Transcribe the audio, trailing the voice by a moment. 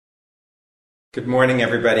Good morning,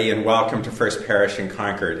 everybody, and welcome to First Parish in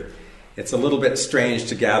Concord. It's a little bit strange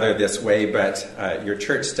to gather this way, but your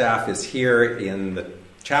church staff is here in the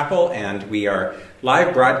chapel, and we are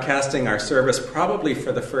live broadcasting our service probably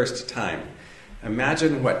for the first time.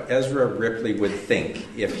 Imagine what Ezra Ripley would think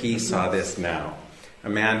if he saw this now. A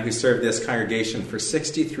man who served this congregation for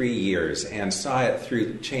 63 years and saw it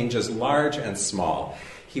through changes large and small.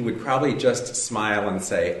 He would probably just smile and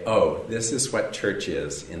say, "Oh, this is what church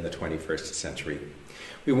is in the 21st century."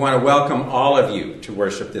 We want to welcome all of you to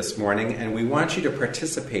worship this morning, and we want you to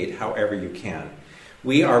participate however you can.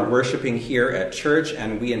 We are worshiping here at church,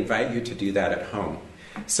 and we invite you to do that at home.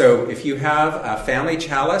 So if you have a family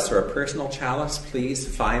chalice or a personal chalice, please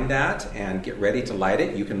find that and get ready to light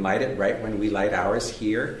it. You can light it right when we light ours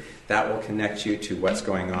here. That will connect you to what's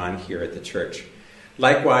going on here at the church.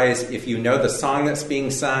 Likewise, if you know the song that's being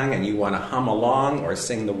sung and you want to hum along or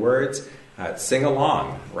sing the words, sing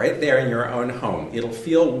along right there in your own home. It'll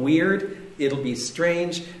feel weird, it'll be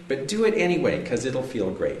strange, but do it anyway because it'll feel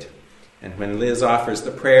great. And when Liz offers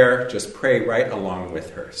the prayer, just pray right along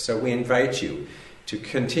with her. So we invite you to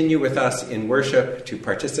continue with us in worship, to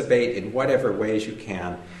participate in whatever ways you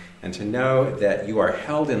can, and to know that you are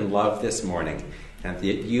held in love this morning and that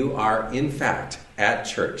you are, in fact, at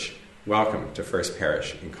church. Welcome to First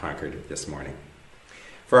Parish in Concord this morning.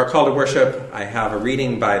 For our call to worship, I have a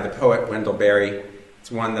reading by the poet Wendell Berry. It's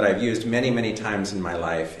one that I've used many, many times in my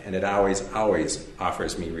life, and it always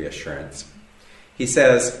offers me reassurance. He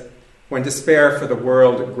says, "When despair for the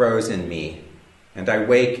world grows in me, and I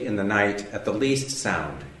wake in the night at the least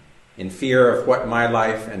sound, in fear of what my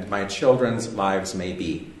life and my children's lives may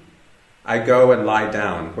be, I go and lie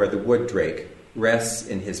down where the wood drake rests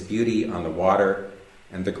in his beauty on the water,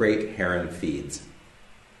 and the great heron feeds.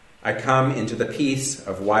 I come into the peace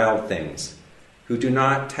of wild things, who do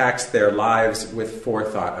not tax their lives with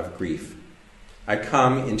forethought of grief. I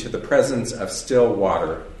come into the presence of still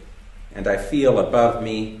water, and I feel above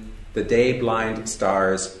me the day-blind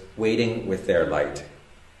stars waiting with their light.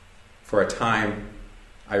 For a time,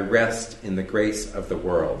 I rest in the grace of the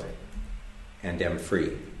world, and am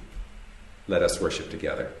free." Let us worship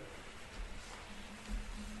together.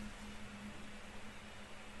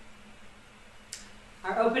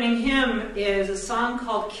 Our opening hymn is a song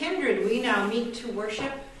called "Kindred We Now Meet to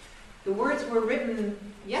Worship." The words were written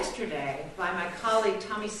yesterday by my colleague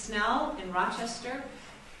Tommy Snell in Rochester.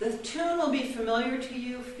 The tune will be familiar to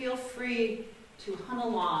you. Feel free to hum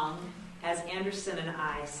along as Anderson and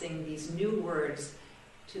I sing these new words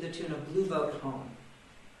to the tune of "Blue Boat Home."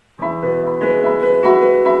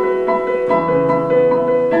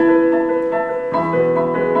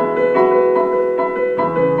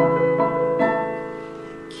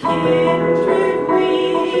 Kindred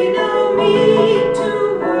we now meet to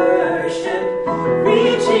worship,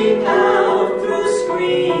 reaching out through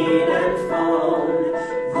screen and phone.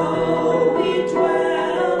 Though we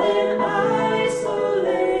dwell in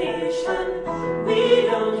isolation, we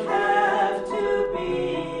don't have to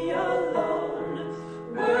be alone.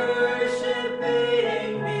 Worship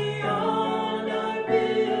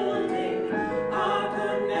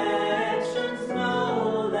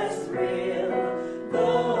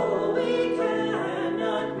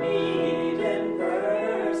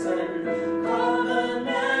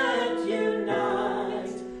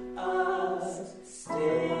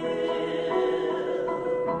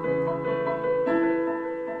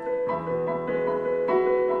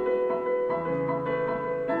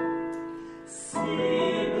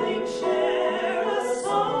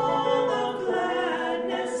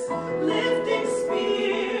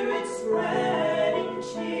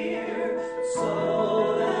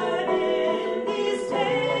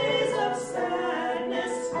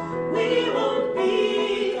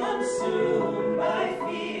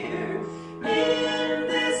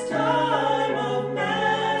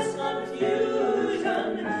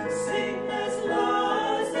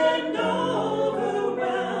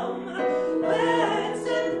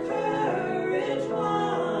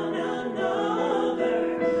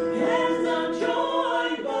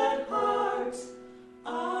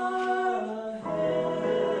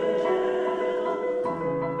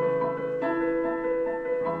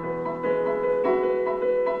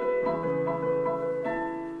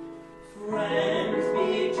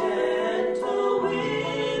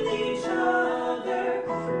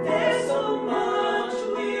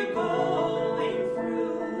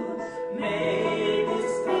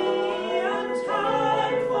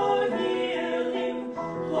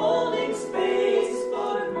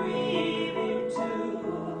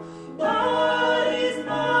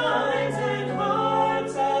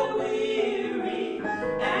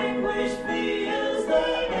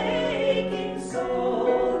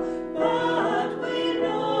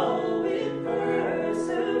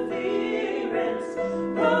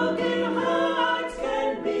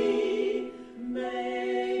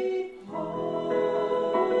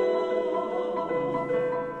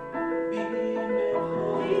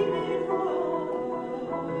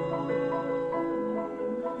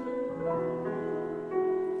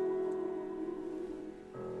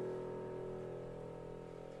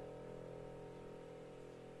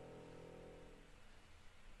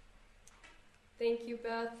Thank you,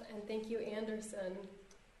 Beth, and thank you, Anderson.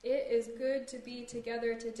 It is good to be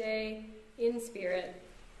together today in spirit,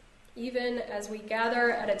 even as we gather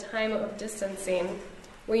at a time of distancing.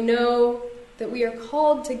 We know that we are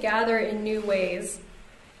called to gather in new ways.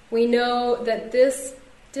 We know that this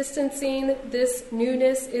distancing, this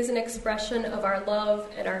newness, is an expression of our love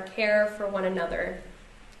and our care for one another.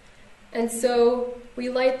 And so we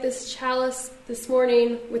light this chalice this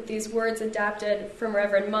morning with these words adapted from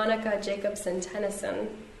Reverend Monica Jacobson Tennyson.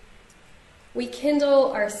 We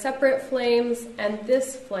kindle our separate flames and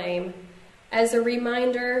this flame as a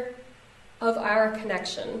reminder of our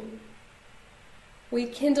connection. We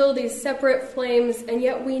kindle these separate flames, and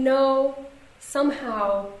yet we know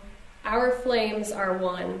somehow our flames are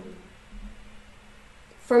one.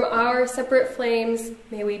 From our separate flames,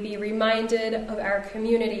 may we be reminded of our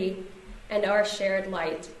community and our shared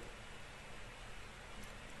light.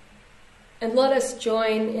 And let us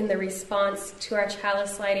join in the response to our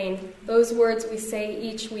chalice lighting, those words we say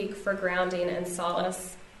each week for grounding and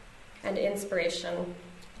solace and inspiration.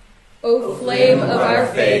 O flame of our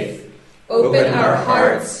faith, open our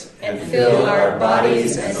hearts and fill our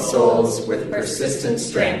bodies and souls with persistent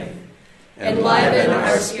strength. Enliven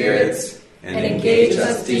our spirits and engage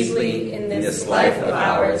us deeply in this life of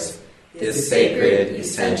ours, this sacred,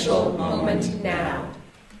 essential moment now.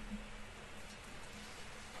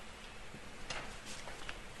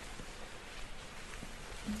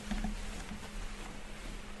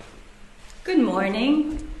 Good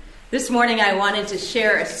morning. This morning I wanted to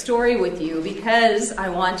share a story with you because I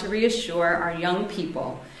want to reassure our young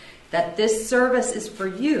people that this service is for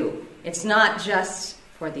you. It's not just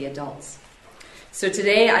for the adults. So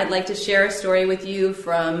today I'd like to share a story with you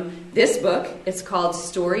from this book. It's called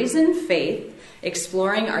Stories in Faith,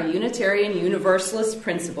 Exploring Our Unitarian Universalist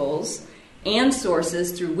Principles and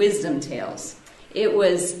Sources Through Wisdom Tales.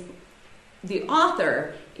 The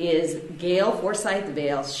author is Gail Forsyth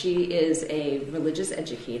Vale. She is a religious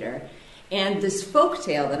educator. And this folk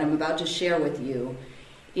tale that I'm about to share with you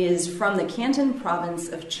is from the Canton province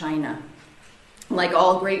of China. Like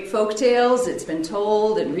all great folk tales, it's been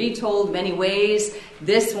told and retold many ways.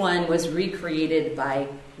 This one was recreated by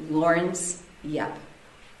Lawrence Yep.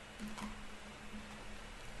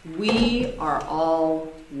 We are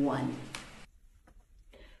all one.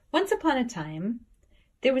 Once upon a time,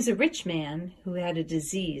 there was a rich man who had a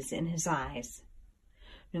disease in his eyes.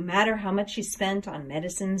 No matter how much he spent on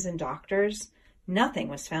medicines and doctors, nothing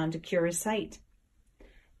was found to cure his sight.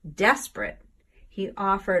 Desperate, he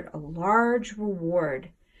offered a large reward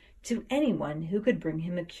to anyone who could bring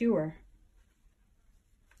him a cure.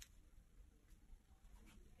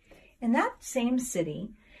 In that same city,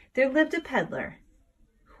 there lived a peddler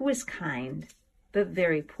who was kind but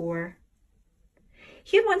very poor.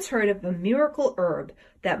 He had once heard of a miracle herb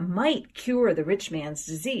that might cure the rich man's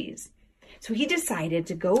disease, so he decided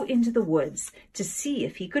to go into the woods to see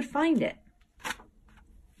if he could find it.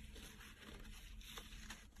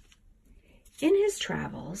 In his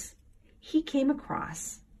travels, he came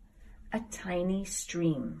across a tiny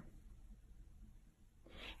stream.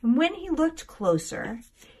 And when he looked closer,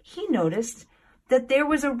 he noticed that there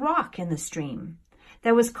was a rock in the stream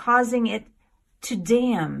that was causing it to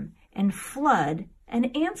dam and flood an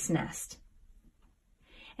ant's nest.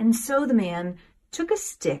 And so the man took a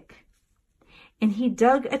stick and he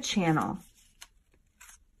dug a channel,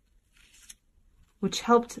 which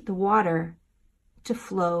helped the water to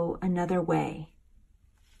flow another way.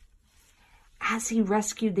 As he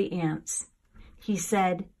rescued the ants, he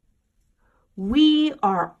said, "We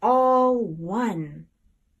are all one."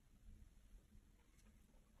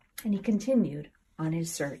 And he continued on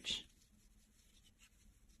his search.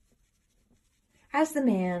 As the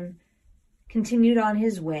man continued on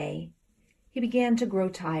his way, he began to grow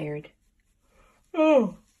tired.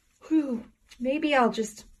 Maybe I'll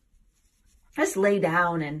just lay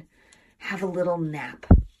down and have a little nap.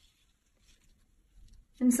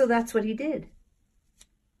 And so that's what he did.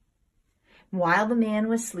 While the man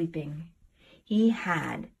was sleeping, he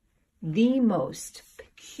had the most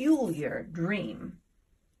peculiar dream.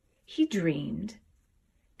 He dreamed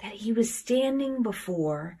that he was standing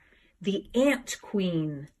before the Ant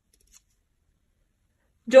Queen.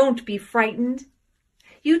 "Don't be frightened.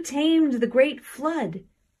 You tamed the great flood,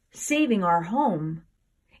 saving our home.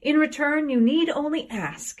 In return, you need only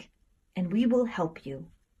ask, and we will help you.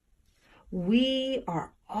 We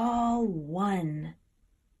are all one."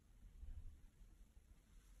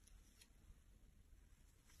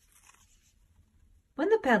 When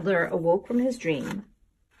the peddler awoke from his dream,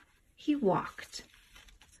 he walked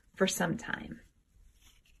for some time.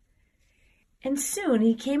 And soon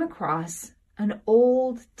he came across an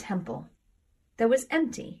old temple that was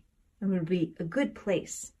empty and would be a good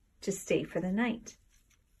place to stay for the night.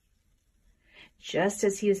 Just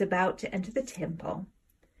as he was about to enter the temple,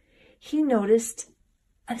 he noticed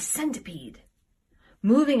a centipede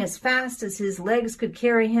moving as fast as his legs could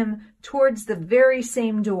carry him towards the very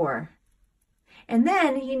same door. And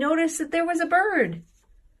then he noticed that there was a bird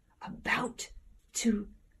about to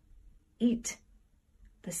eat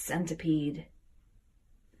the centipede.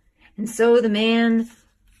 And so the man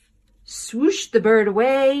swooshed the bird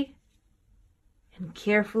away and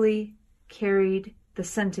carefully carried the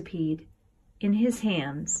centipede in his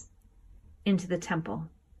hands into the temple.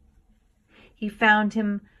 He found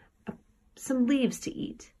him some leaves to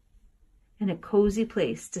eat and a cozy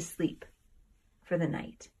place to sleep for the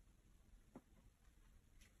night.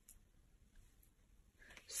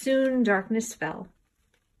 Soon darkness fell,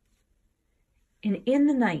 and in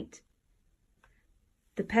the night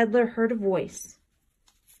the peddler heard a voice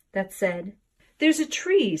that said, "There's a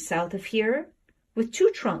tree south of here with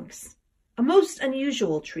 2 trunks, a most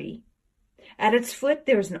unusual tree. At its foot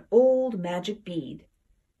there is an old magic bead.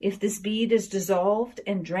 If this bead is dissolved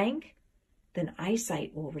and drank, then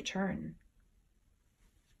eyesight will return."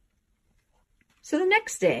 So the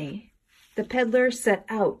next day, the peddler set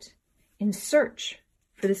out in search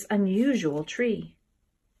for this unusual tree.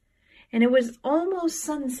 And it was almost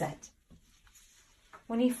sunset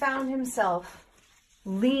when he found himself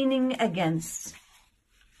leaning against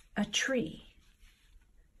a tree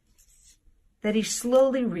that he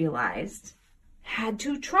slowly realized had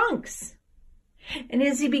 2 trunks. And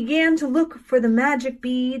as he began to look for the magic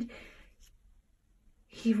bead,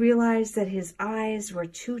 he realized that his eyes were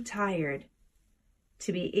too tired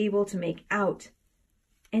to be able to make out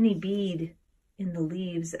any bead in the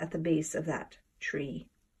leaves at the base of that tree.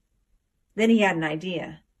 Then he had an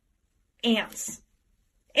idea. "Ants!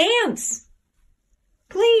 Ants!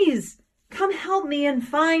 Please come help me and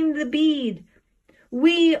find the bead.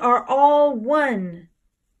 We are all one."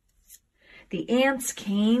 The ants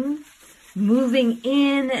came, moving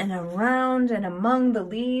in and around and among the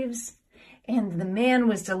leaves, and the man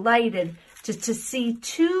was delighted to see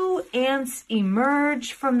 2 ants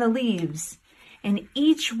emerge from the leaves, and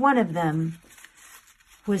each one of them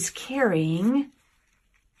was carrying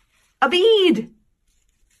a bead.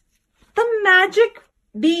 The magic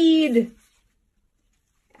bead.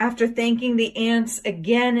 After thanking the ants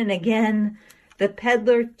again and again, the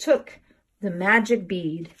peddler took the magic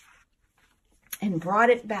bead and brought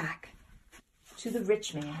it back to the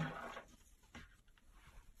rich man.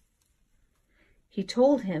 He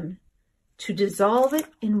told him to dissolve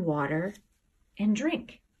it in water and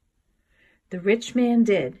drink. The rich man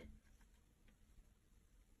did,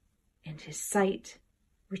 and his sight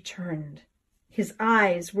returned. His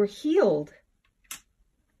eyes were healed.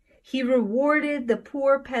 He rewarded the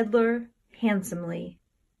poor peddler handsomely,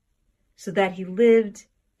 so that he lived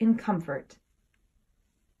in comfort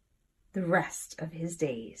the rest of his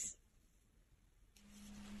days.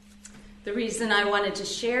 The reason I wanted to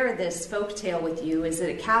share this folktale with you is that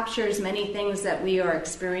it captures many things that we are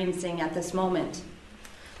experiencing at this moment.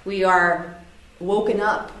 We are woken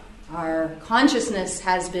up. Our consciousness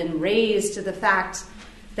has been raised to the fact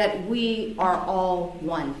that we are all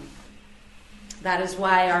one. That is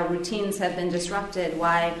why our routines have been disrupted,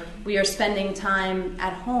 why we are spending time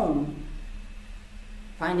at home,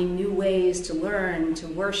 finding new ways to learn, to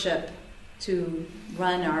worship, to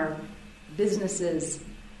run our businesses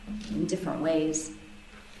in different ways.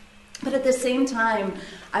 But at the same time,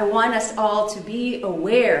 I want us all to be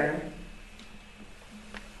aware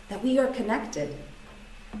that we are connected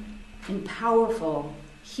in powerful,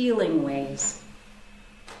 healing ways.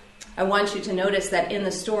 I want you to notice that in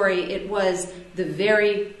the story, it was the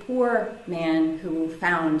very poor man who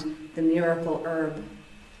found the miracle herb.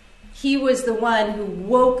 He was the one who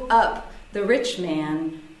woke up the rich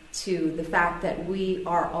man to the fact that we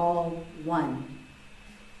are all one.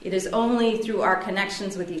 It is only through our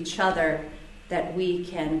connections with each other that we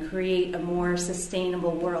can create a more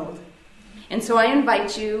sustainable world. And so I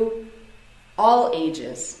invite you, all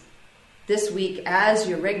ages, this week, as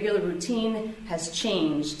your regular routine has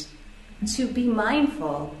changed, to be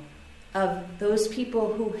mindful of those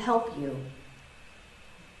people who help you.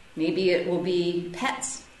 Maybe it will be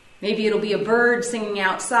pets. Maybe it'll be a bird singing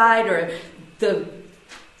outside, or the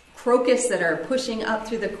crocus that are pushing up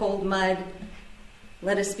through the cold mud.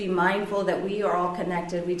 Let us be mindful that we are all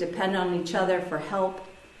connected. We depend on each other for help.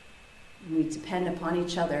 And we depend upon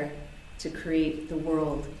each other to create the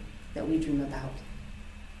world that we dream about.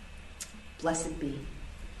 Blessed be.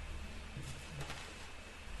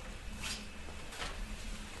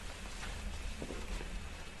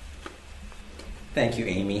 Thank you,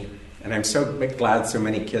 Amy. And I'm so glad so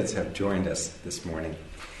many kids have joined us this morning.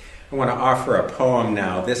 I want to offer a poem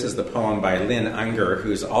now. This is the poem by Lynn Unger,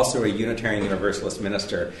 who's also a Unitarian Universalist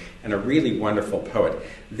minister and a really wonderful poet.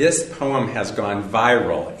 This poem has gone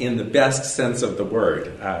viral in the best sense of the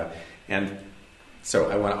word. And so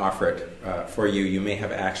I want to offer it for you. You may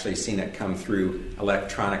have actually seen it come through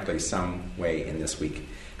electronically some way in this week.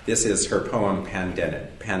 This is her poem,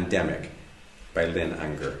 Pandemic, by Lynn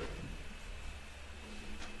Unger.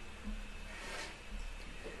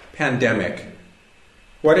 Pandemic.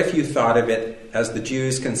 What if you thought of it as the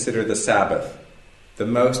Jews consider the Sabbath, the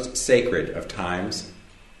most sacred of times?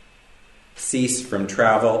 Cease from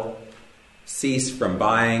travel, cease from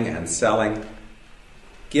buying and selling.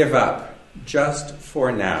 Give up, just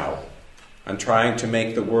for now, on trying to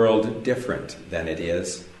make the world different than it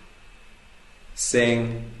is.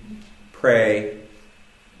 Sing, pray,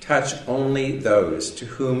 touch only those to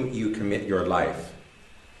whom you commit your life.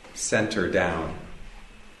 Center down.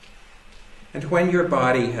 And when your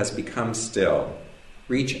body has become still,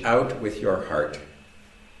 reach out with your heart.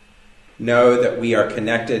 Know that we are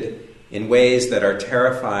connected in ways that are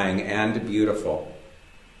terrifying and beautiful.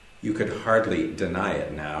 You could hardly deny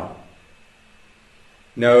it now.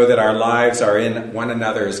 Know that our lives are in one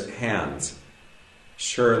another's hands.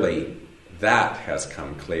 Surely that has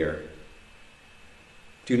come clear.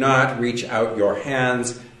 Do not reach out your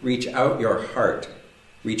hands, reach out your heart.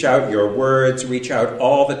 Reach out your words, reach out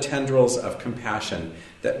all the tendrils of compassion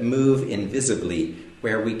that move invisibly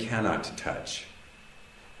where we cannot touch.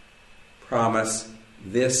 Promise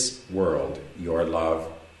this world your love,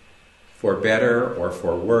 for better or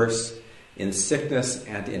for worse, in sickness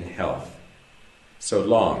and in health, so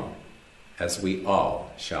long as we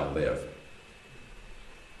all shall live.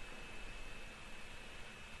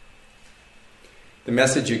 The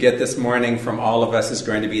message you get this morning from all of us is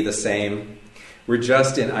going to be the same. We're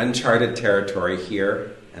just in uncharted territory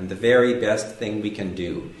here, and the very best thing we can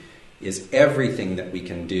do is everything that we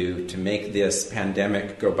can do to make this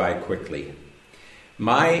pandemic go by quickly.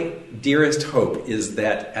 My dearest hope is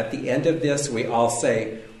that at the end of this, we all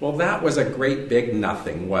say, well, that was a great big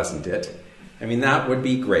nothing, wasn't it? I mean, that would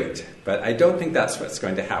be great, but I don't think that's what's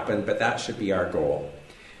going to happen, but that should be our goal.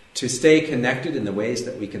 To stay connected in the ways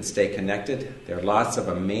that we can stay connected. There are lots of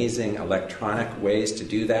amazing electronic ways to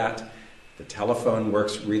do that. The telephone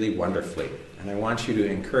works really wonderfully, and I want you to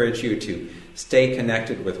encourage you to stay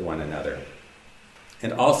connected with one another.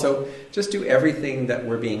 And also, just do everything that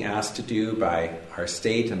we're being asked to do by our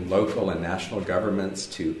state and local and national governments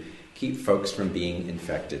to keep folks from being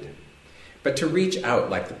infected. But to reach out,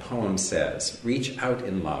 like the poem says, reach out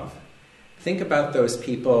in love. Think about those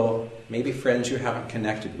people, maybe friends you haven't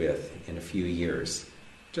connected with in a few years.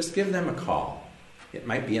 Just give them a call. It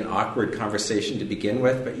might be an awkward conversation to begin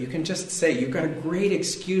with, but you can just say, you've got a great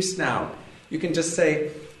excuse now. You can just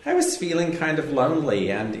say, I was feeling kind of lonely,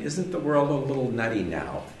 and isn't the world a little nutty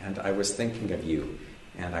now? And I was thinking of you,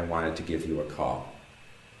 and I wanted to give you a call.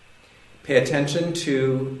 Pay attention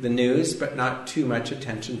to the news, but not too much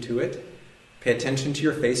attention to it. Pay attention to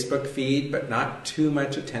your Facebook feed, but not too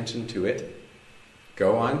much attention to it.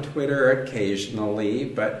 Go on Twitter occasionally,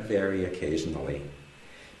 but very occasionally.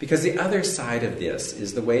 Because the other side of this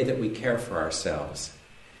is the way that we care for ourselves.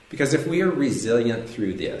 Because if we are resilient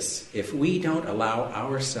through this, if we don't allow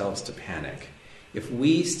ourselves to panic, if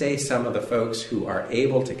we stay some of the folks who are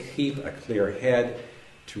able to keep a clear head,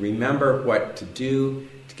 to remember what to do,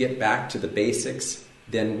 to get back to the basics,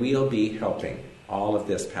 then we'll be helping all of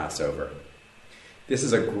this pass over. This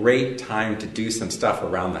is a great time to do some stuff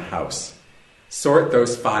around the house. Sort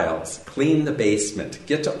those files, clean the basement,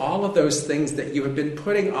 get to all of those things that you have been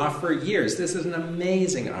putting off for years. This is an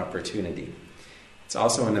amazing opportunity. It's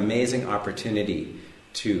also an amazing opportunity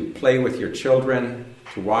to play with your children,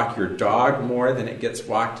 to walk your dog more than it gets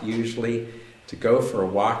walked usually, to go for a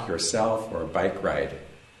walk yourself or a bike ride.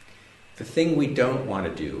 The thing we don't want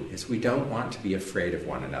to do is we don't want to be afraid of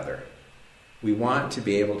one another. We want to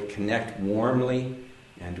be able to connect warmly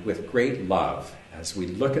and with great love as we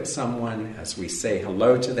look at someone, as we say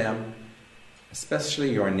hello to them,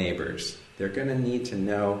 especially your neighbors. They're going to need to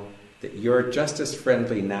know that you're just as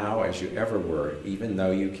friendly now as you ever were, even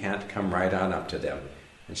though you can't come right on up to them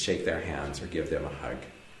and shake their hands or give them a hug.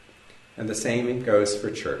 And the same goes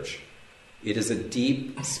for church. It is a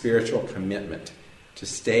deep spiritual commitment to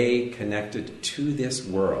stay connected to this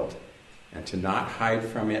world and to not hide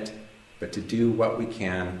from it, but to do what we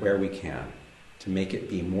can, where we can, to make it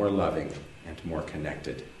be more loving and more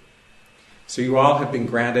connected. So you all have been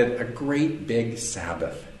granted a great big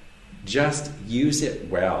Sabbath. Just use it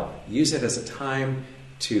well. Use it as a time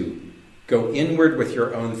to go inward with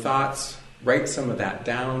your own thoughts, write some of that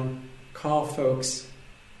down, call folks,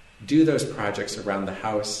 do those projects around the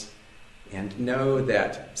house, and know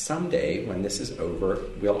that someday when this is over,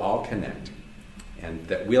 we'll all connect, and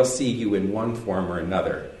that we'll see you in one form or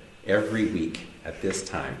another every week at this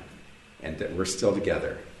time, and that we're still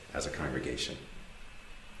together as a congregation.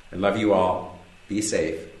 I love you all. Be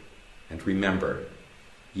safe. And remember,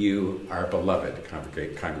 you are a beloved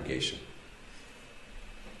congregation.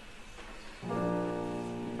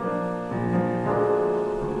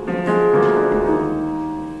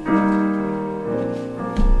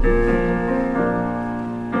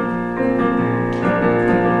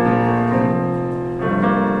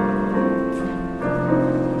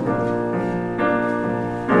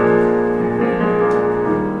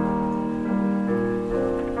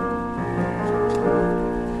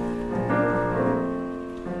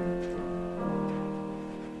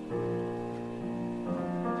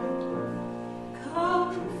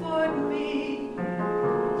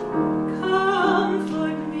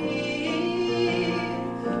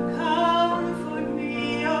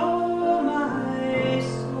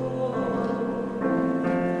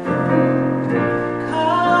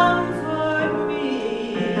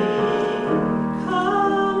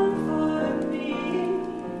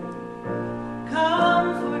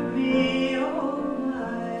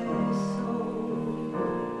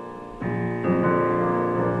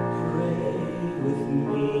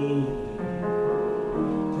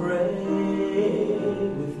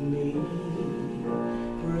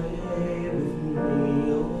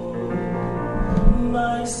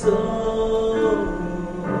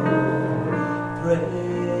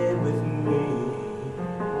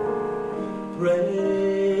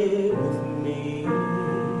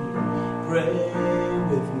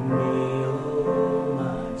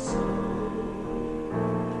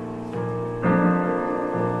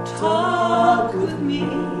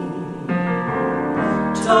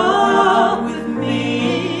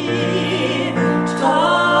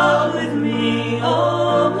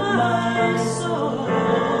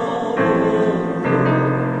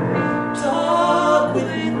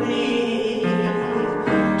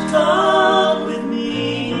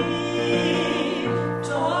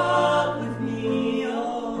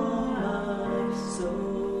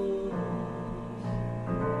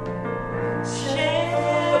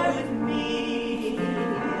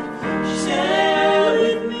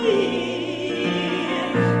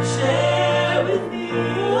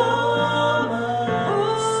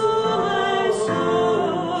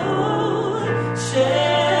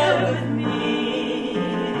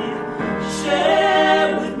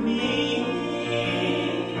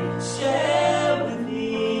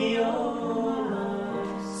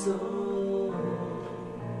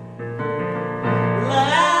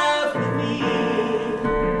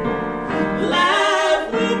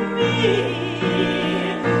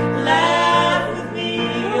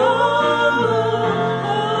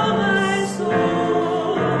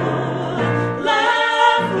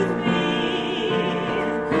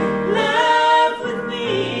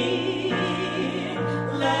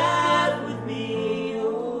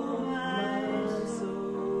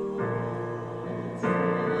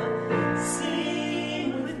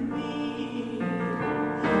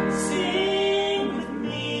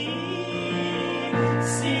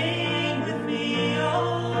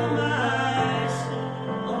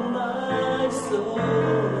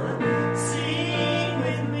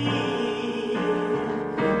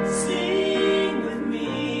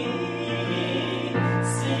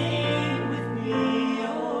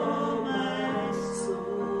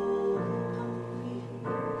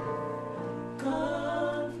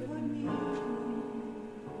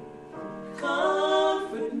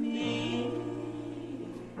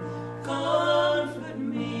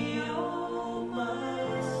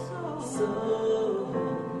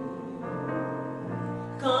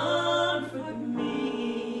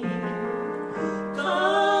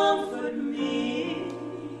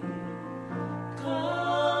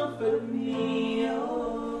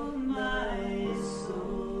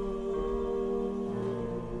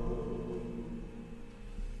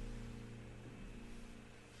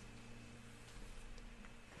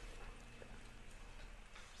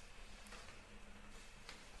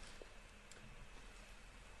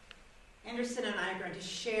 Anderson and I are going to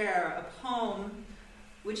share a poem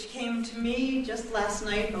which came to me just last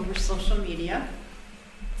night over social media,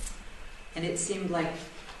 and it seemed like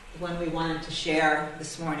one we wanted to share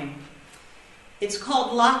this morning. It's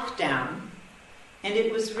called Lockdown, and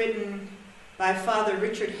it was written by Father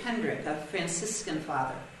Richard Hendrick, a Franciscan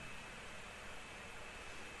father.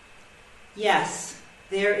 Yes,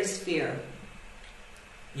 there is fear.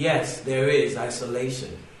 Yes, there is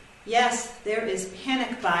isolation. Yes, there is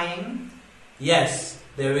panic buying. Yes,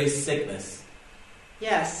 there is sickness.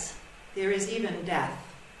 Yes, there is even death.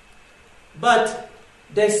 But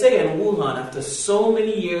they say in Wuhan, after so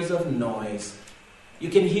many years of noise, you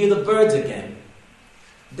can hear the birds again.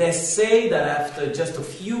 They say that after just a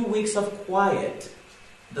few weeks of quiet,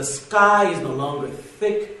 the sky is no longer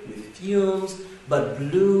thick with fumes, but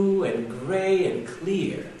blue and gray and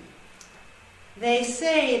clear. They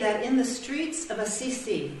say that in the streets of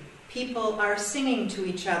Assisi, people are singing to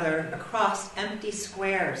each other across empty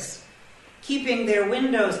squares, keeping their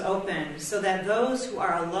windows open so that those who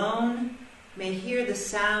are alone may hear the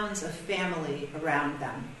sounds of family around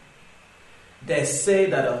them. They say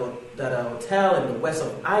that a hotel in the west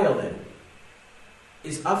of Ireland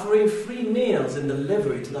is offering free meals and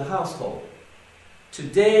delivery to the household.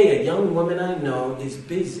 Today, a young woman I know is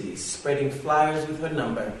busy spreading flyers with her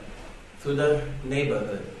number through the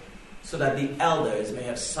neighborhood so that the elders may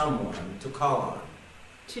have someone to call on.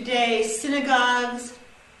 Today, synagogues,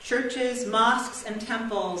 churches, mosques, and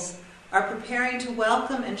temples are preparing to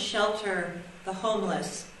welcome and shelter the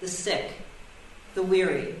homeless, the sick, the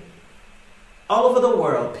weary. All over the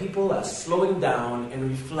world, people are slowing down and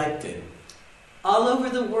reflecting. All over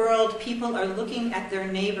the world, people are looking at their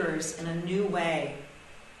neighbors in a new way.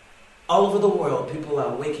 All over the world, people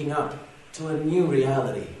are waking up to a new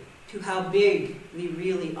reality. To how big we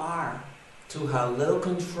really are. To how little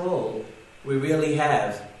control we really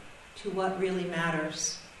have. To what really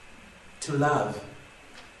matters. To love.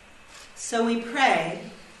 So we pray,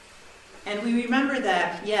 and we remember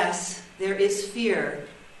that, yes, there is fear,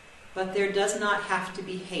 but there does not have to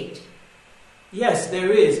be hate. Yes,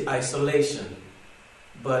 there is isolation,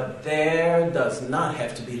 but there does not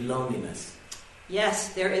have to be loneliness.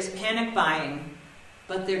 Yes, there is panic buying,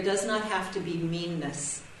 but there does not have to be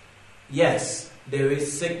meanness. Yes, there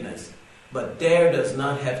is sickness, but there does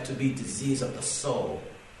not have to be disease of the soul.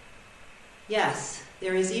 Yes,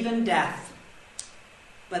 there is even death,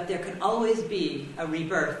 but there can always be a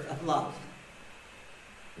rebirth of love.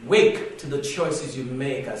 Wake to the choices you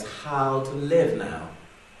make as how to live now.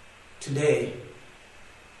 Today,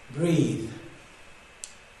 breathe.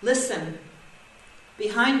 Listen.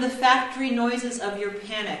 Behind the factory noises of your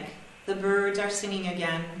panic, the birds are singing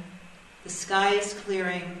again. The sky is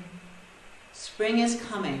clearing. Spring is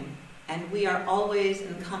coming, and we are always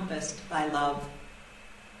encompassed by love.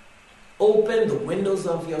 Open the windows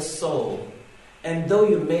of your soul, and though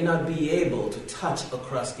you may not be able to touch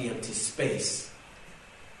across the empty space,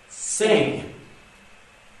 sing.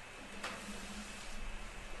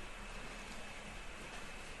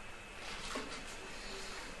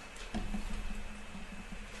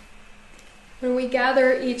 When we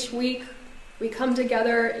gather each week, we come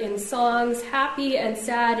together in songs, happy and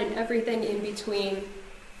sad and everything in between.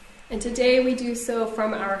 And today we do so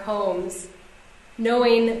from our homes,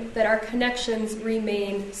 knowing that our connections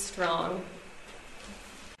remain strong.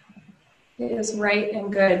 It is right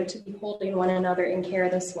and good to be holding one another in care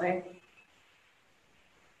this way.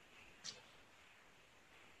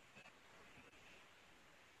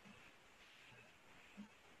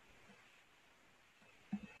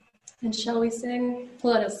 And shall we sing?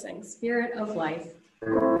 Let us sing, Spirit of Life.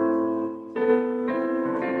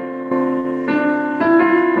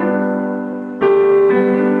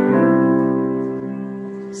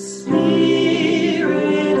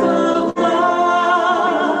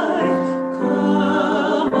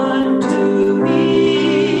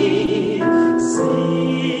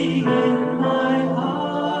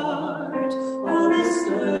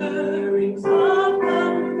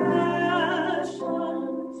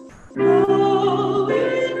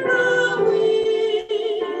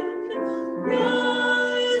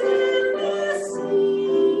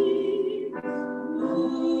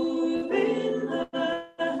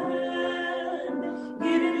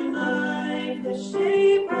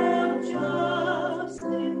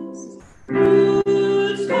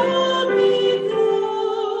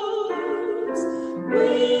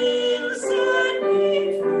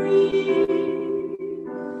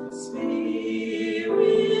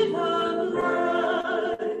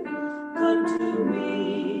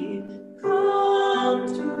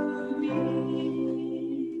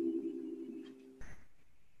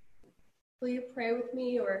 Will you pray with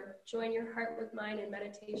me or join your heart with mine in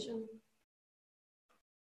meditation?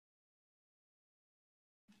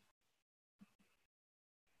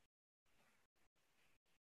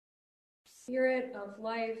 Spirit of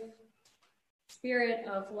life, Spirit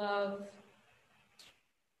of love,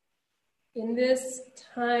 in this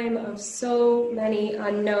time of so many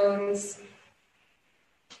unknowns,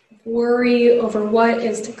 worry over what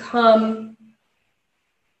is to come,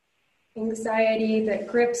 anxiety that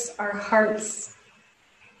grips our hearts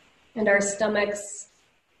and our stomachs.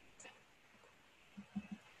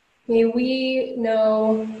 May we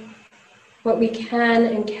know what we can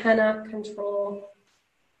and cannot control.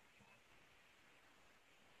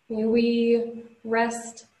 May we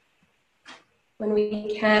rest when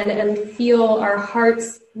we can and feel our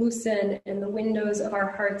hearts loosen and the windows of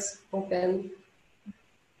our hearts open.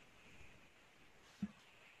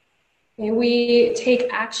 May we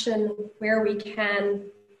take action where we can,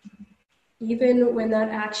 even when that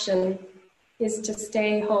action is to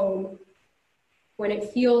stay home, when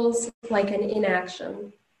it feels like an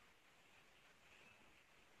inaction.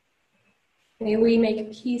 May we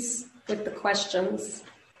make peace with the questions.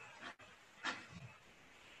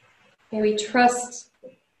 May we trust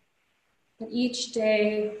that each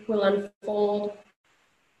day will unfold,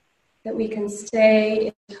 that we can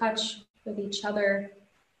stay in touch with each other,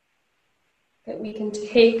 that we can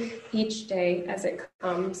take each day as it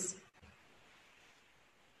comes.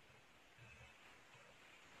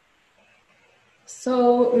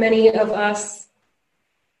 So many of us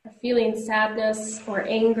are feeling sadness or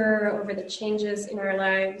anger over the changes in our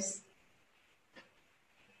lives.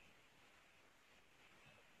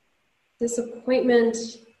 Disappointment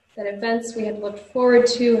that events we had looked forward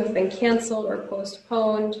to have been canceled or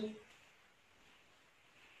postponed.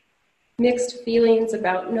 Mixed feelings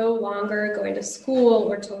about no longer going to school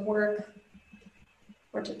or to work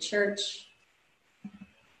or to church.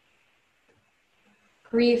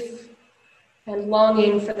 Grief and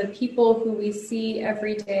longing for the people who we see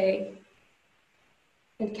every day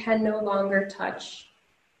and can no longer touch.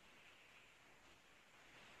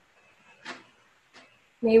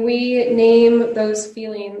 May we name those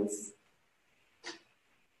feelings.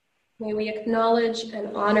 May we acknowledge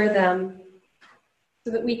and honor them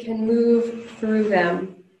so that we can move through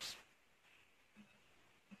them.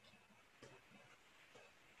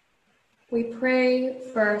 We pray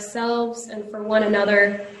for ourselves and for one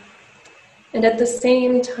another, and at the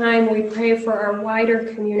same time we pray for our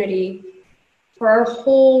wider community, for our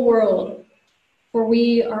whole world, for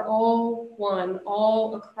we are all one,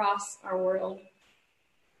 all across our world.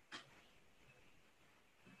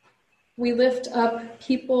 We lift up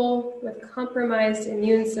people with compromised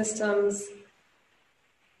immune systems,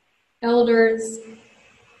 elders,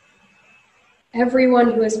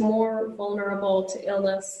 everyone who is more vulnerable to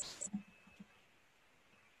illness.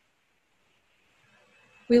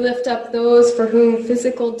 We lift up those for whom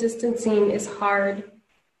physical distancing is hard,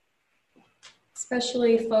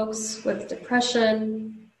 especially folks with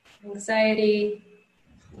depression, anxiety,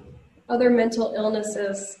 other mental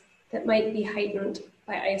illnesses that might be heightened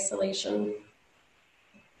by isolation.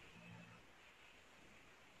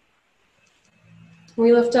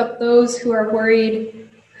 We lift up those who are worried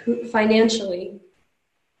financially,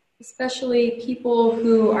 especially people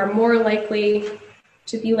who are more likely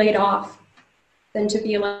to be laid off than to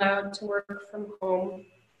be allowed to work from home.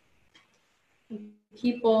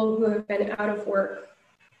 People who have been out of work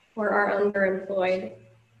or are underemployed.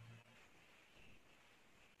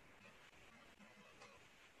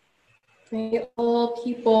 May all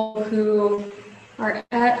people who are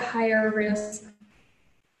at higher risk,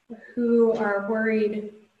 who are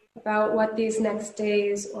worried about what these next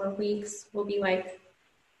days or weeks will be like,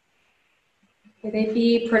 may they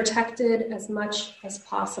be protected as much as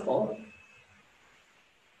possible.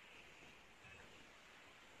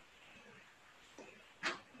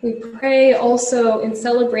 We pray also in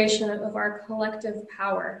celebration of our collective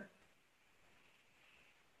power.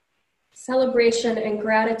 Celebration and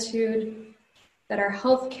gratitude that our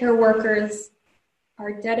healthcare workers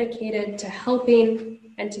are dedicated to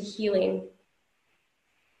helping and to healing.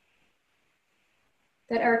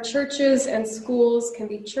 That our churches and schools can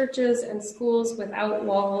be churches and schools without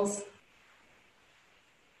walls.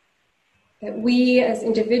 That we as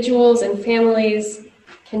individuals and families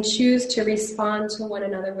can choose to respond to one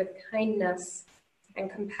another with kindness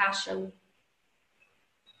and compassion.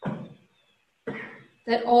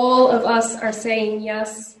 That all of us are saying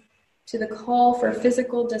yes to the call for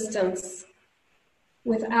physical distance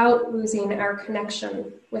without losing our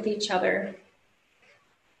connection with each other.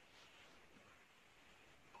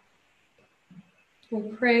 We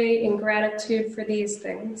pray in gratitude for these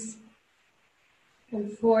things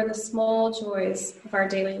and for the small joys of our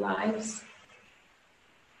daily lives.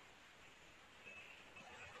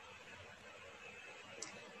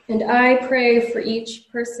 And I pray for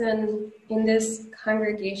each person in this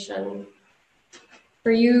congregation,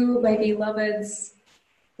 for you, my beloveds,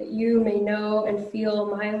 that you may know and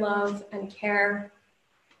feel my love and care,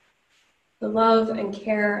 the love and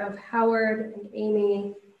care of Howard and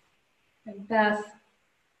Amy and Beth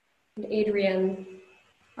and Adrian,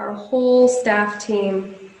 our whole staff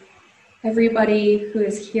team, everybody who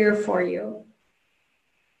is here for you.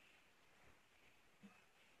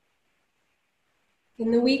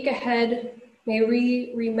 In the week ahead, may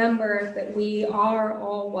we remember that we are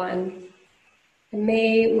all one, and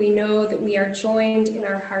may we know that we are joined in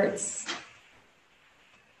our hearts.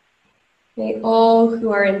 May all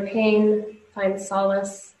who are in pain find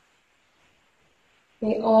solace.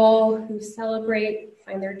 May all who celebrate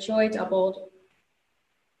find their joy doubled.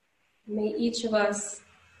 May each of us,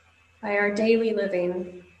 by our daily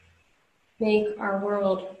living, make our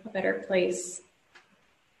world a better place.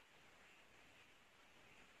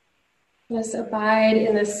 Let us abide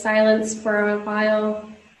in this silence for a while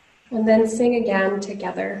and then sing again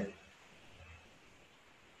together.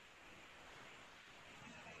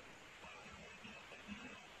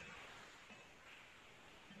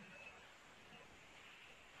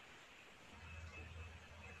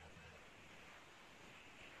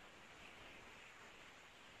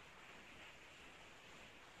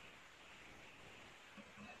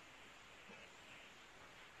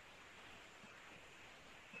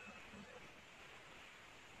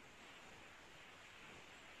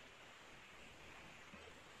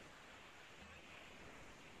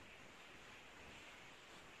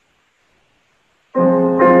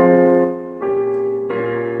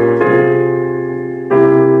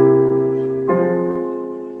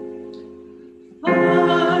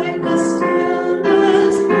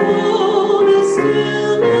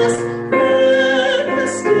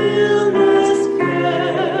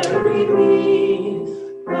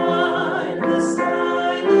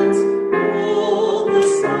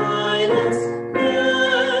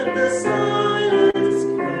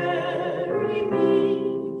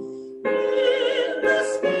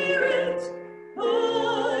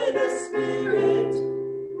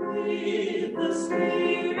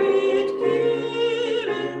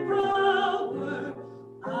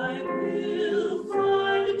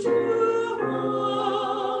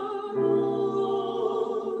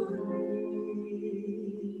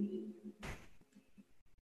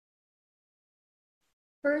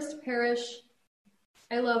 First Parish,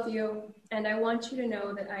 I love you, and I want you to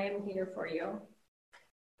know that I am here for you.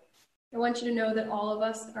 I want you to know that all of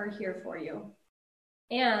us are here for you.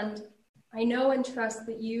 And I know and trust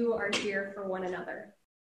that you are here for one another.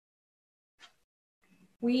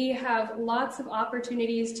 We have lots of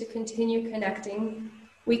opportunities to continue connecting.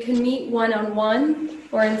 We can meet one-on-one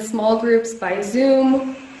or in small groups by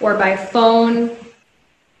Zoom or by phone.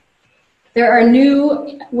 There are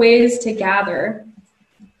new ways to gather,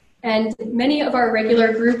 and many of our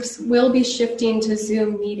regular groups will be shifting to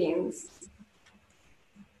Zoom meetings.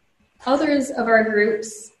 Others of our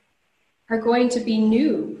groups are going to be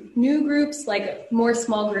new groups like more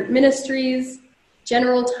small group ministries,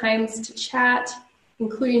 general times to chat,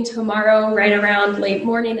 including tomorrow right around late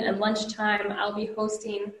morning and lunchtime. I'll be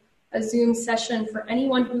hosting a Zoom session for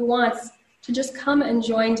anyone who wants to just come and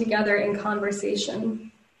join together in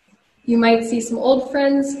conversation. You might see some old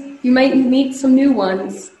friends, you might meet some new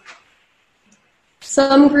ones.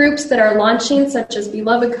 Some groups that are launching, such as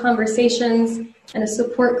Beloved Conversations and a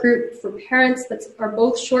support group for parents that are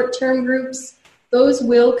both short-term groups, those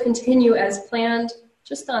will continue as planned,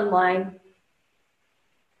 just online.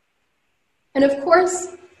 And of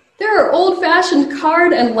course, there are old-fashioned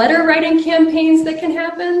card and letter writing campaigns that can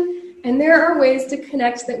happen, and there are ways to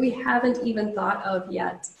connect that we haven't even thought of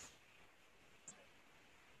yet.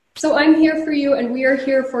 So I'm here for you, and we are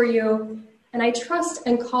here for you, and I trust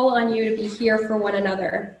and call on you to be here for one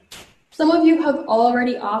another. Some of you have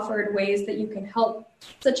already offered ways that you can help,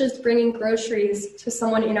 such as bringing groceries to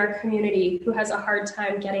someone in our community who has a hard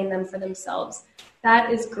time getting them for themselves.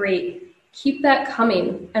 That is great. Keep that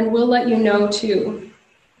coming, and we'll let you know too.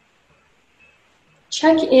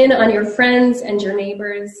 Check in on your friends and your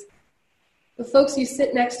neighbors, the folks you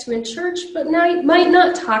sit next to in church but might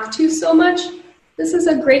not talk to so much. This is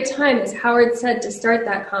a great time, as Howard said, to start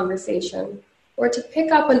that conversation, or to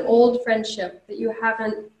pick up an old friendship that you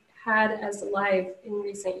haven't had as alive in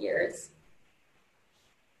recent years.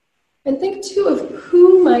 And think too of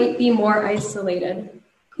who might be more isolated,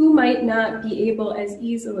 who might not be able as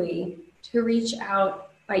easily to reach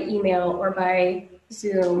out by email or by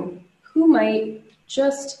Zoom, who might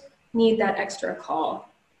just need that extra call.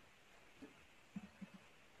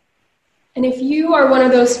 And if you are one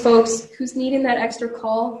of those folks who's needing that extra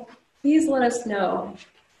call, please let us know.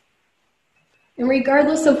 And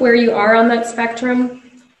regardless of where you are on that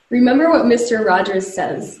spectrum, remember what Mr. Rogers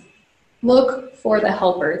says: look for the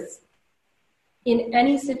helpers. In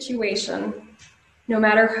any situation, no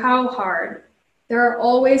matter how hard, There are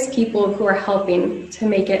always people who are helping to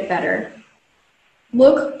make it better.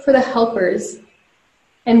 Look for the helpers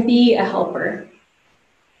and be a helper.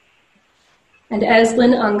 And as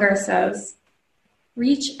Lynn Ungar says,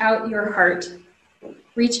 reach out your heart,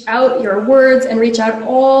 reach out your words, and reach out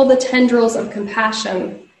all the tendrils of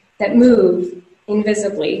compassion that move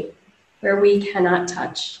invisibly where we cannot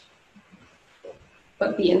touch,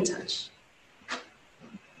 but be in touch.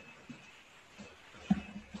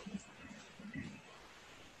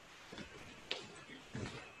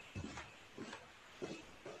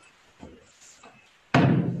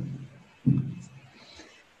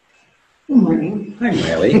 Good morning. Hi,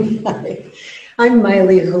 Miley. Hi. I'm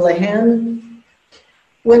Miley Houlihan.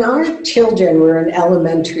 When our children were in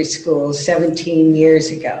elementary school 17 years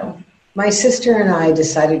ago, my sister and I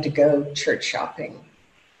decided to go church shopping.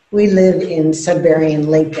 We live in Sudbury and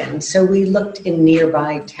Lincoln, so we looked in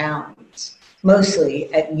nearby towns,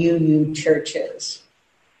 mostly at UU churches.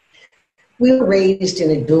 We were raised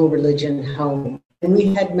in a dual religion home, and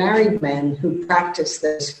we had married men who practiced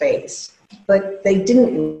those faiths, but they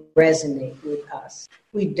didn't resonate with us.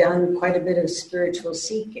 We'd done quite a bit of spiritual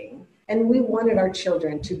seeking, and we wanted our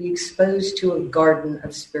children to be exposed to a garden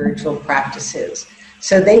of spiritual practices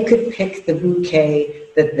so they could pick the bouquet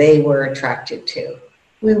that they were attracted to.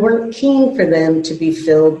 We weren't keen for them to be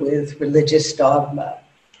filled with religious dogma.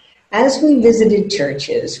 As we visited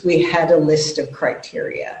churches, we had a list of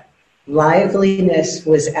criteria. Liveliness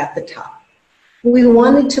was at the top. We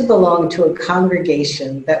wanted to belong to a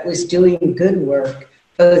congregation that was doing good work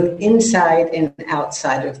both inside and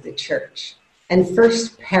outside of the church. And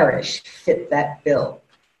First Parish fit that bill.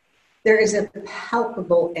 There is a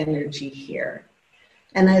palpable energy here.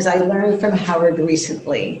 And as I learned from Howard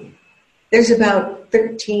recently, there's about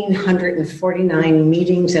 1,349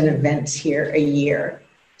 meetings and events here a year.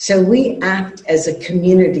 So we act as a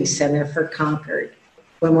community center for Concord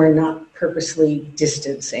when we're not purposely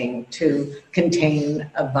distancing to contain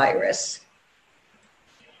a virus.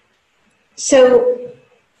 So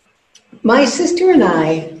my sister and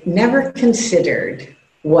I never considered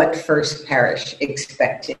what First Parish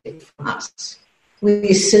expected from us. We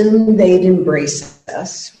assumed they'd embrace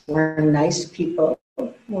us. We're nice people.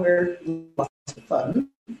 We're lots of fun.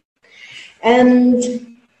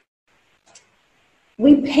 And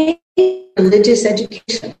we pay religious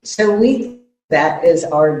education. So that is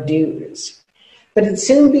our dues. But it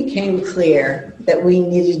soon became clear that we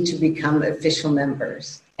needed to become official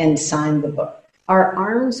members and sign the book. Our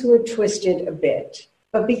arms were twisted a bit,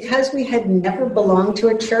 but because we had never belonged to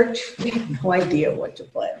a church, we had no idea what to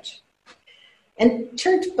pledge. And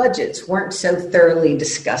church budgets weren't so thoroughly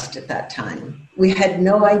discussed at that time. We had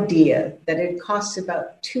no idea that it costs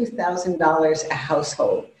about $2,000 a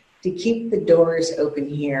household to keep the doors open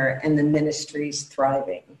here and the ministries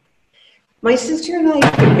thriving. My sister and I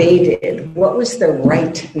debated what was the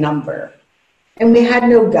right number, and we had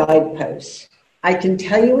no guideposts. I can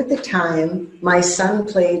tell you at the time, my son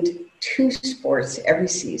played 2 sports every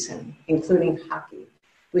season, including hockey,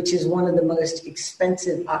 which is one of the most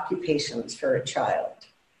expensive occupations for a child.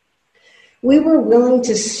 We were willing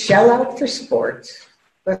to shell out for sports,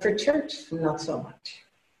 but for church, not so much.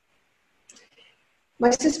 My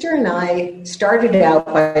sister and I started out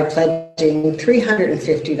by pledging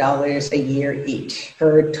 $350 a year each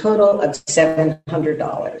for a total of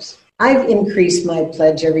 $700. I've increased my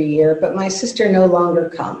pledge every year, but my sister no longer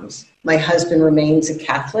comes. My husband remains a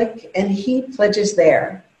Catholic, and he pledges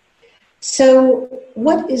there. So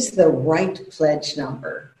what is the right pledge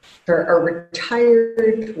number for a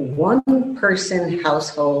retired one-person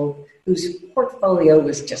household whose portfolio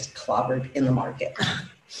was just clobbered in the market?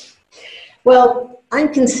 Well,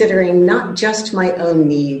 I'm considering not just my own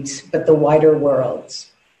needs, but the wider world's.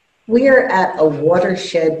 We are at a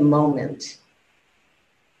watershed moment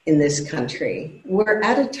in this country. We're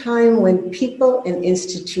at a time when people and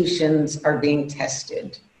institutions are being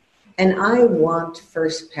tested. And I want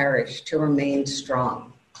First Parish to remain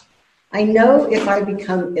strong. I know if I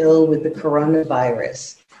become ill with the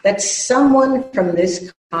coronavirus, that someone from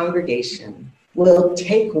this congregation will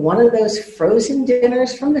take one of those frozen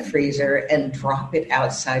dinners from the freezer and drop it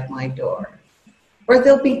outside my door. Or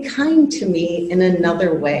they'll be kind to me in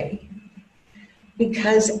another way.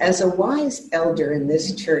 Because as a wise elder in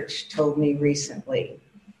this church told me recently,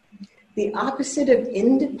 the opposite of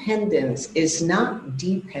independence is not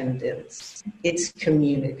dependence, it's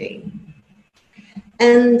community.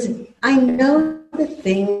 And I know that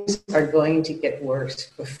things are going to get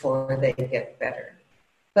worse before they get better.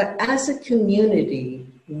 But as a community,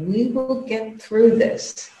 we will get through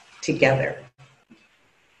this together.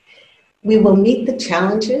 We will meet the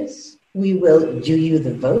challenges, We will do you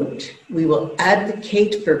the vote. We will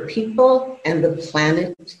advocate for people and the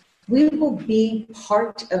planet. We will be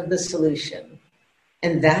part of the solution,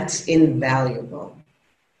 and that's invaluable.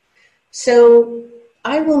 So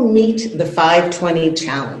I will meet the 520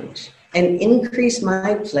 challenge and increase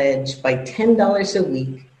my pledge by $10 a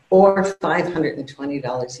week or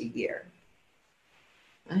 $520 a year.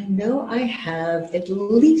 I know I have at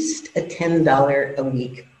least a $10 a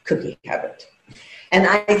week cookie habit. And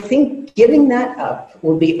I think giving that up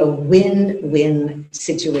will be a win-win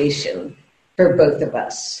situation for both of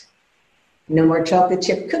us. No more chocolate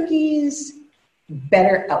chip cookies,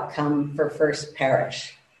 better outcome for First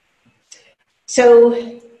Parish.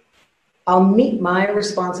 So I'll meet my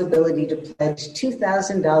responsibility to pledge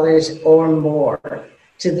 $2,000 or more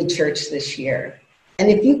to the church this year. And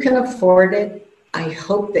if you can afford it, I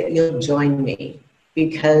hope that you'll join me,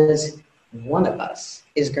 because one of us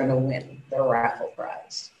is going to win the raffle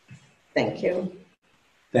prize. Thank you.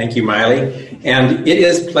 Thank you, Miley. And it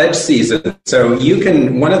is pledge season. So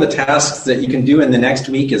one of the tasks that you can do in the next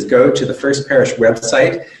week is go to the First Parish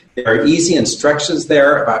website. There are easy instructions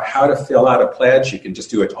there about how to fill out a pledge. You can just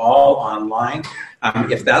do it all online.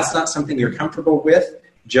 If that's not something you're comfortable with,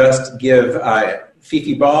 just give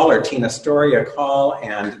Fifi Ball or Tina Story a call,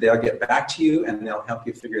 and they'll get back to you and they'll help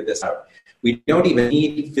you figure this out. We don't even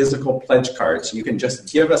need physical pledge cards. You can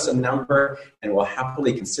just give us a number and we'll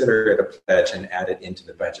happily consider it a pledge and add it into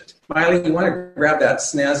the budget. Miley, you want to grab that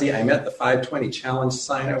snazzy I Met the 520 Challenge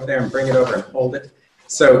sign over there and bring it over and hold it?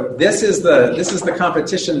 So this is the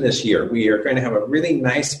competition this year. We are going to have a really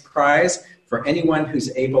nice prize for anyone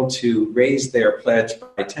who's able to raise their pledge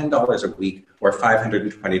by $10 a week or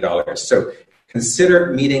 $520. So consider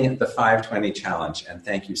meeting the 520 Challenge, and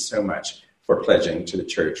thank you so much for pledging to the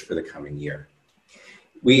church for the coming year.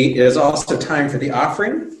 It is also time for the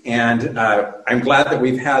offering, and I'm glad that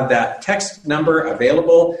we've had that text number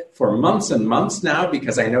available for months and months now,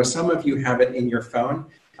 because I know some of you have it in your phone.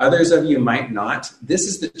 Others of you might not. This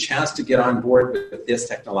is the chance to get on board with this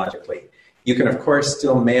technologically. You can, of course,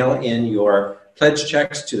 still mail in your pledge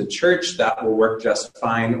checks to the church. That will work just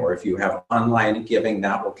fine. Or if you have online giving,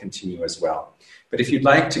 that will continue as well. But if you'd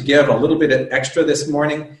like to give a little bit extra this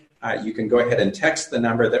morning, you can go ahead and text the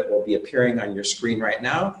number that will be appearing on your screen right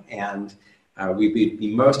now, and we'd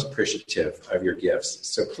be most appreciative of your gifts.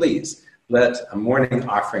 So please, let a morning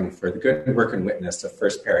offering for the good work and witness of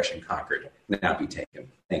First Parish in Concord now be taken.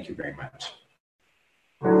 Thank you very much.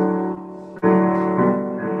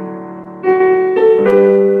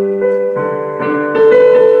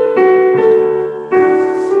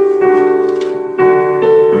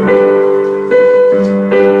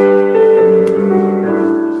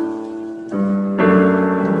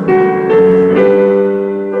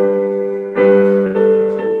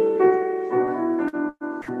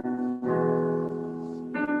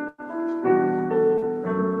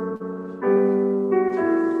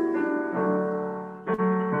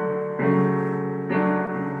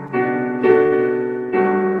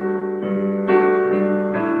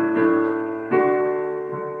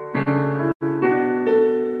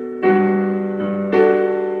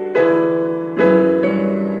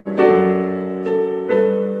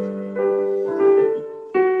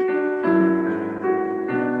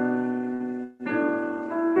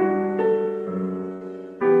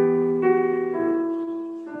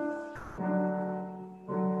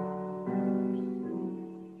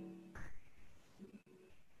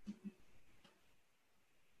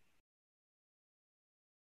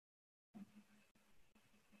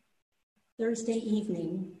 Thursday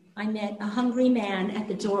evening, I met a hungry man at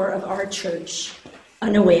the door of our church,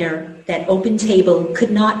 unaware that Open Table could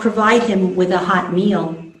not provide him with a hot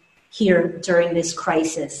meal here during this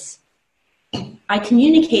crisis. I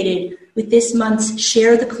communicated with this month's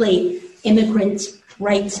Share the Plate immigrant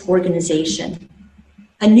rights organization.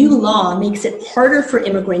 A new law makes it harder for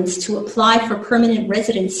immigrants to apply for permanent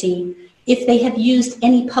residency if they have used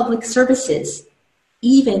any public services,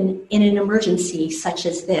 even in an emergency such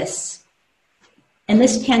as this. And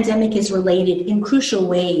this pandemic is related in crucial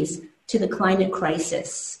ways to the climate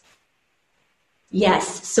crisis.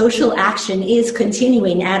 Yes, social action is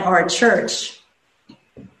continuing at our church.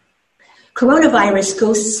 Coronavirus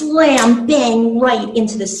goes slam bang right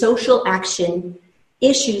into the social action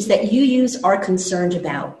issues that UUs are concerned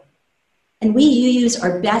about. And we UUs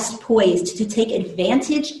are best poised to take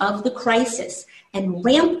advantage of the crisis and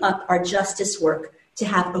ramp up our justice work to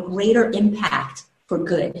have a greater impact for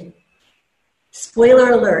good.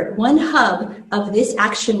 Spoiler alert, one hub of this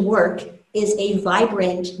action work is a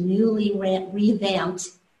vibrant, newly revamped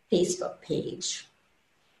Facebook page.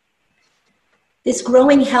 This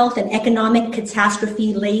growing health and economic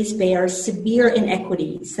catastrophe lays bare severe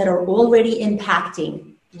inequities that are already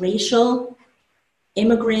impacting racial,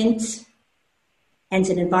 immigrant, and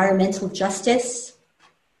environmental justice,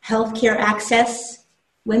 healthcare access,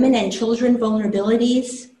 women and children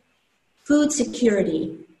vulnerabilities, food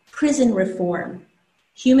security, prison reform,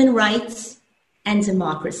 human rights, and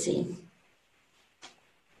democracy.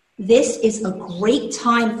 This is a great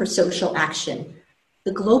time for social action.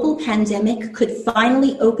 The global pandemic could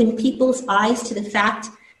finally open people's eyes to the fact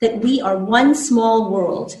that we are one small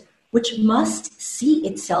world, which must see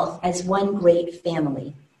itself as one great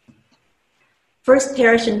family. First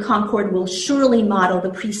Parish in Concord will surely model the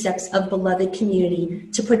precepts of beloved community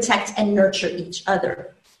to protect and nurture each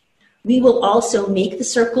other. We will also make the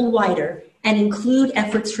circle wider and include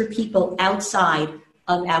efforts for people outside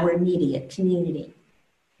of our immediate community.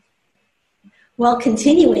 While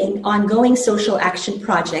continuing ongoing social action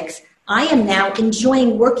projects, I am now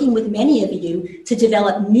enjoying working with many of you to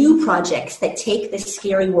develop new projects that take this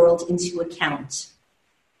scary world into account.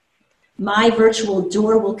 My virtual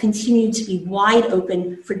door will continue to be wide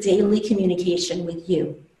open for daily communication with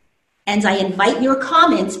you. And I invite your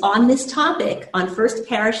comments on this topic on First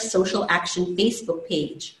Parish Social Action Facebook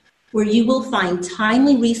page, where you will find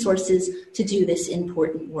timely resources to do this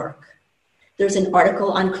important work. There's an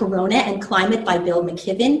article on Corona and climate by Bill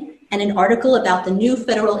McKibben, and an article about the new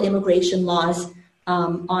federal immigration laws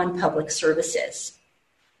on public services.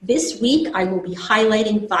 This week, I will be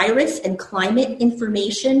highlighting virus and climate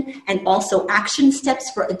information and also action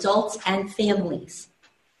steps for adults and families.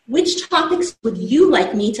 Which topics would you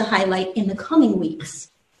like me to highlight in the coming weeks?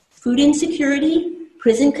 Food insecurity,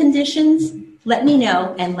 prison conditions? Let me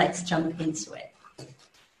know and let's jump into it.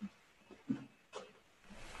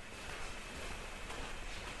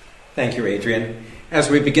 Thank you, Adrian. As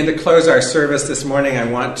we begin to close our service this morning, I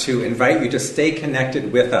want to invite you to stay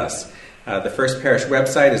connected with us. The First Parish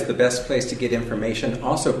website is the best place to get information.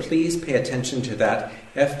 Also, please pay attention to that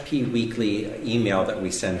FP Weekly email that we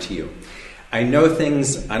send to you. I know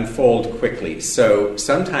things unfold quickly, so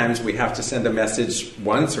sometimes we have to send a message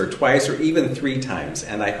once or twice or even 3 times,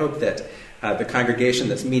 and I hope that the congregation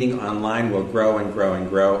that's meeting online will grow and grow and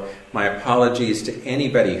grow. My apologies to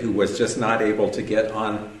anybody who was just not able to get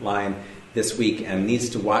online this week and needs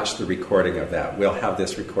to watch the recording of that. We'll have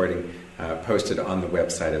this recording posted on the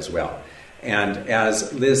website as well. And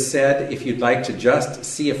as Liz said, if you'd like to just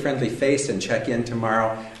see a friendly face and check in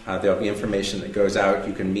tomorrow, there'll be information that goes out.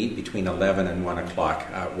 You can meet between 11 and 1 o'clock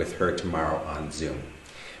with her tomorrow on Zoom.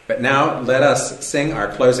 But now let us sing our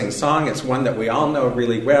closing song. It's one that we all know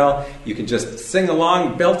really well. You can just sing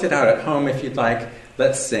along, belt it out at home if you'd like.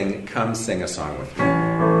 Let's sing Come Sing a Song With Me.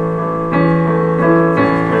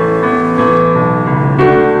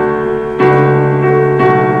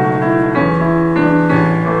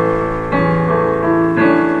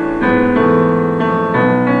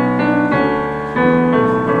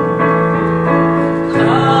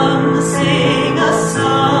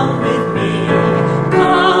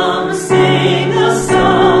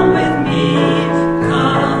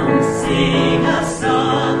 Sing a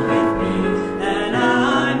song with me, that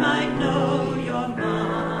I might know your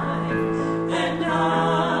mind.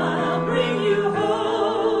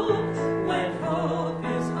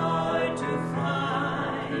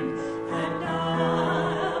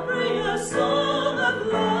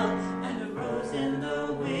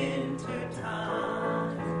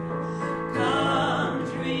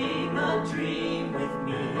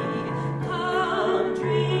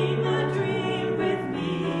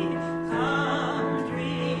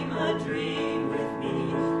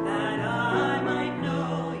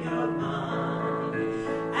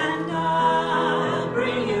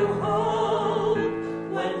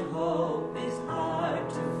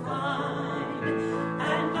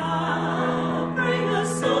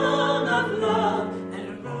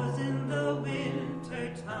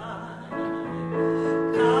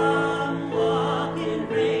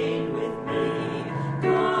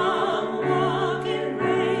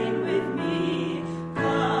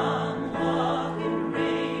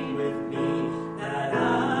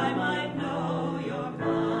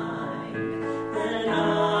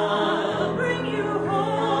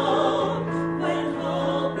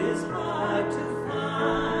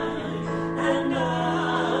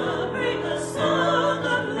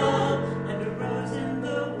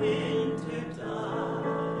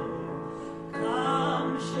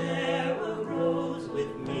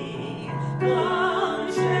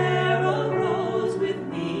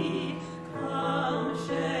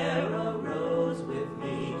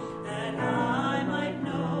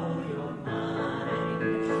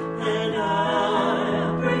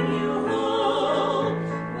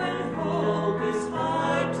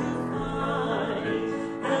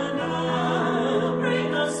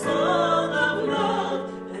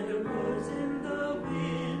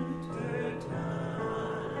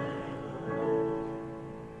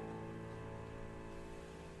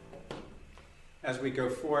 as we go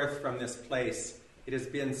forth from this place, it has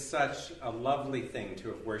been such a lovely thing to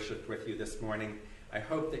have worshiped with you this morning. I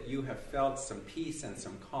hope that you have felt some peace and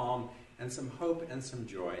some calm and some hope and some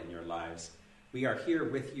joy in your lives. We are here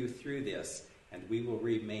with you through this, and we will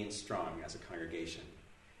remain strong as a congregation.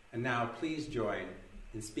 And now, please join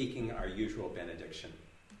in speaking our usual benediction.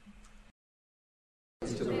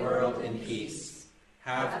 To the world in peace.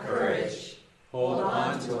 Have courage. Hold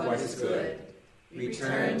on to what is good.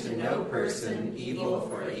 Return to no person evil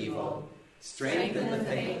for evil. Strengthen the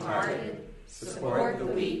faint-hearted. Support the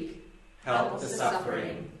weak. Help the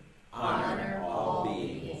suffering. Honor all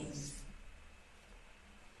beings.